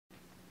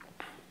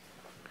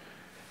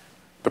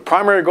The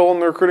primary goal in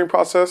the recruiting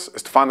process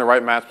is to find the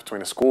right match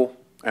between a school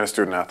and a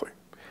student athlete.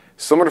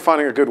 Similar to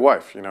finding a good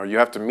wife, you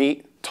have to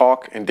meet,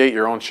 talk, and date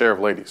your own share of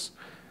ladies.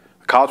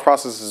 The college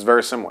process is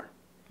very similar.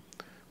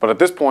 But at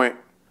this point,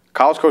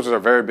 college coaches are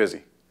very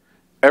busy.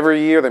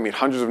 Every year they meet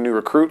hundreds of new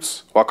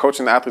recruits while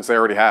coaching the athletes they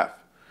already have.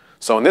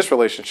 So in this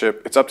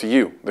relationship, it's up to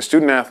you, the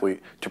student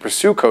athlete, to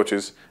pursue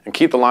coaches and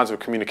keep the lines of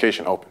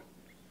communication open.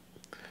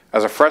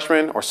 As a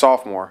freshman or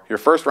sophomore, your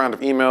first round of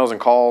emails and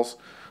calls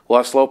will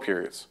have slow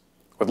periods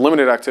with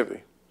limited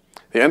activity.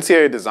 The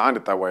NCAA designed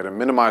it that way to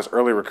minimize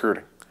early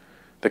recruiting.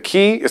 The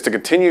key is to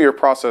continue your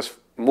process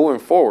moving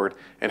forward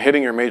and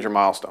hitting your major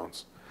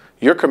milestones.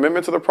 Your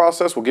commitment to the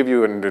process will give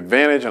you an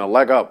advantage and a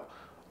leg up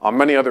on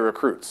many other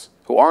recruits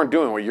who aren't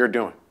doing what you're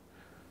doing.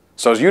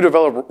 So as you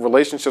develop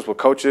relationships with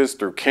coaches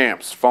through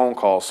camps, phone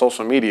calls,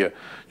 social media,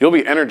 you'll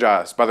be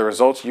energized by the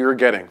results you're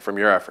getting from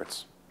your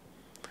efforts.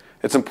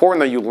 It's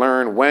important that you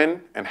learn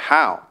when and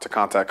how to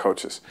contact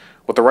coaches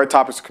with the right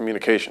topics of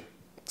communication.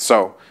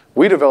 So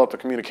we developed a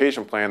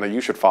communication plan that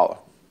you should follow.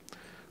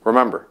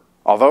 Remember,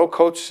 although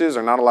coaches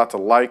are not allowed to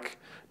like,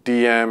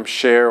 DM,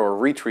 share, or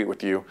retweet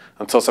with you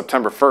until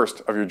September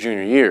 1st of your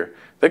junior year,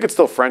 they could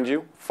still friend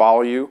you,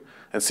 follow you,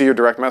 and see your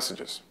direct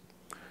messages.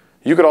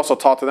 You could also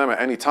talk to them at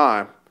any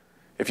time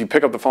if you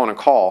pick up the phone and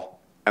call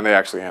and they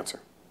actually answer.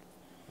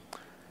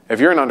 If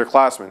you're an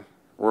underclassman,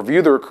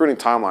 review the recruiting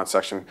timeline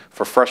section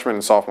for freshmen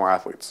and sophomore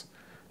athletes.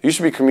 You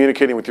should be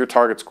communicating with your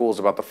target schools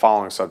about the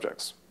following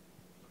subjects.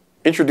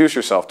 Introduce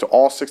yourself to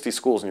all 60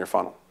 schools in your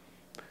funnel.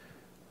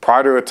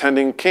 Prior to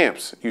attending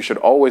camps, you should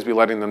always be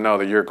letting them know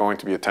that you're going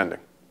to be attending.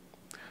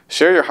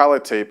 Share your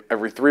highlight tape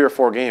every 3 or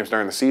 4 games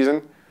during the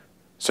season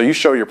so you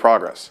show your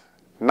progress,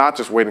 not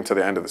just waiting till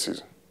the end of the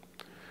season.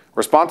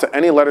 Respond to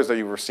any letters that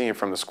you've received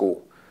from the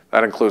school.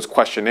 That includes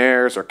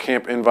questionnaires or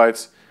camp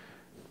invites.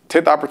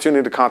 Take the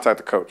opportunity to contact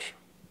the coach.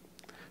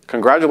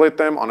 Congratulate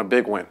them on a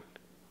big win.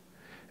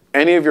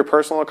 Any of your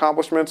personal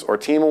accomplishments or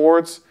team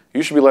awards,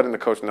 you should be letting the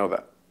coach know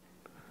that.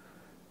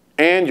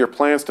 And your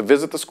plans to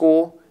visit the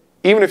school,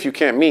 even if you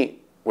can't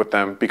meet with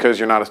them because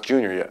you're not a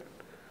junior yet.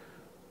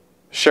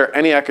 Share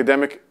any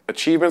academic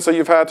achievements that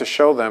you've had to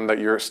show them that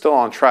you're still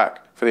on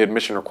track for the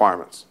admission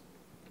requirements.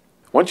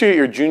 Once you hit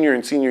your junior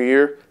and senior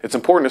year, it's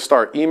important to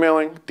start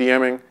emailing,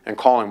 DMing, and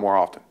calling more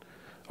often,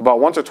 about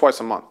once or twice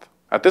a month.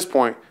 At this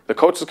point, the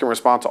coaches can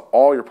respond to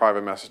all your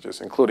private messages,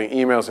 including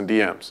emails and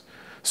DMs.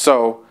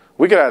 So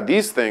we could add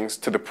these things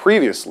to the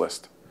previous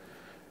list.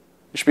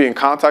 You should be in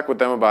contact with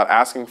them about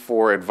asking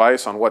for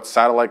advice on what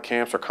satellite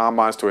camps or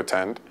combines to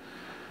attend,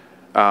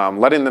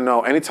 letting them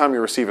know anytime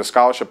you receive a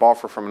scholarship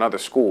offer from another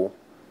school,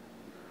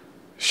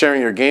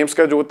 sharing your game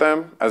schedule with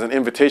them as an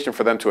invitation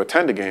for them to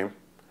attend a game,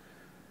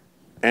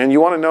 and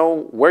you want to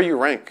know where you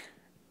rank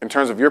in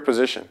terms of your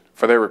position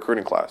for their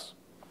recruiting class.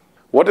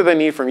 What do they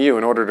need from you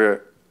in order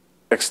to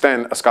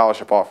extend a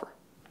scholarship offer?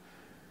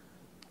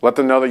 Let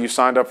them know that you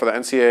signed up for the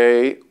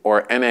NCAA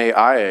or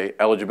NAIA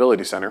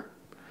Eligibility Center.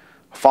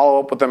 Follow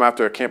up with them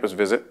after a campus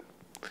visit.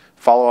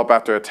 Follow up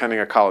after attending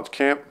a college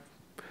camp.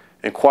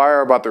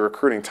 Inquire about the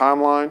recruiting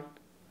timeline.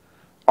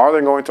 Are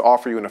they going to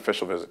offer you an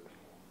official visit?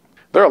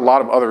 There are a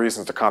lot of other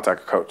reasons to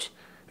contact a coach.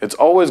 It's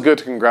always good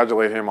to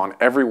congratulate him on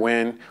every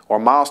win or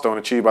milestone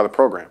achieved by the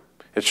program.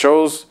 It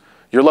shows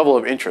your level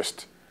of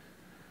interest,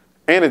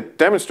 and it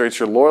demonstrates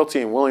your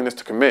loyalty and willingness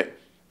to commit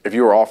if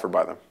you are offered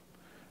by them.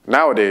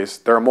 Nowadays,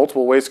 there are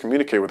multiple ways to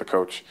communicate with a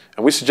coach,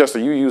 and we suggest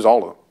that you use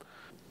all of them.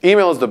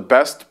 Email is the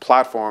best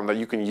platform that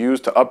you can use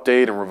to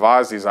update and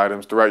revise these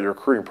items throughout your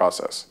recruiting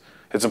process.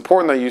 It's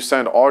important that you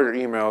send all your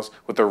emails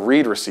with a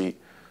read receipt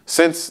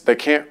since they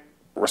can't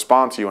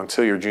respond to you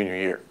until your junior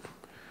year.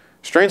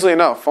 Strangely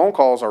enough, phone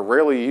calls are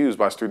rarely used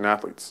by student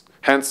athletes.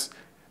 Hence,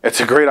 it's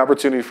a great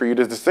opportunity for you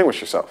to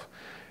distinguish yourself.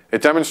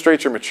 It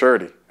demonstrates your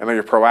maturity and that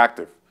you're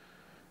proactive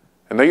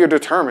and that you're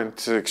determined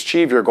to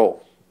achieve your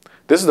goal.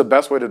 This is the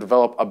best way to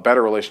develop a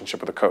better relationship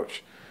with a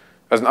coach.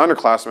 As an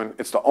underclassman,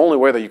 it's the only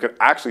way that you could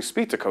actually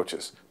speak to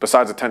coaches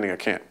besides attending a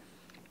camp.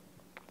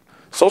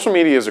 Social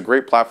media is a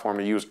great platform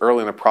to use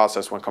early in the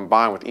process when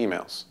combined with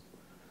emails.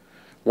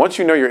 Once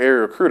you know your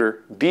area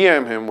recruiter,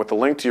 DM him with a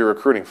link to your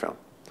recruiting film.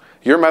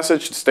 Your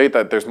message should state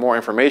that there's more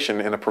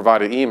information in a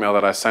provided email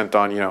that I sent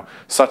on,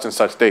 such and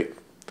such date.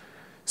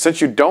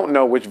 Since you don't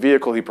know which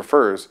vehicle he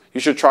prefers,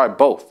 you should try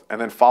both and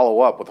then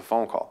follow up with a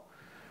phone call.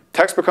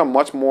 Texts become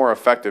much more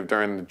effective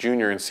during the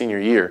junior and senior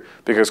year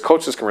because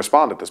coaches can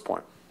respond at this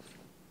point.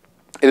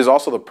 It is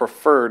also the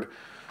preferred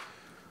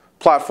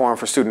platform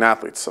for student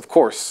athletes. Of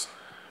course,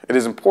 it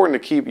is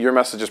important to keep your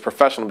messages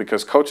professional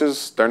because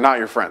coaches, they're not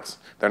your friends.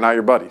 They're not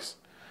your buddies.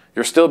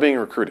 You're still being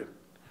recruited.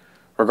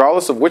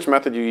 Regardless of which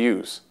method you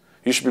use,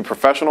 you should be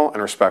professional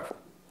and respectful.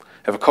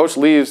 If a coach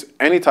leaves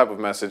any type of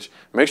message,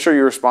 make sure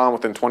you respond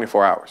within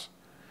 24 hours.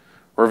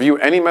 Review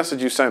any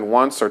message you send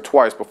once or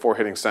twice before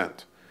hitting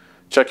send.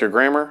 Check your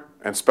grammar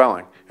and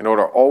spelling in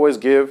order to always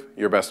give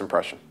your best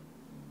impression.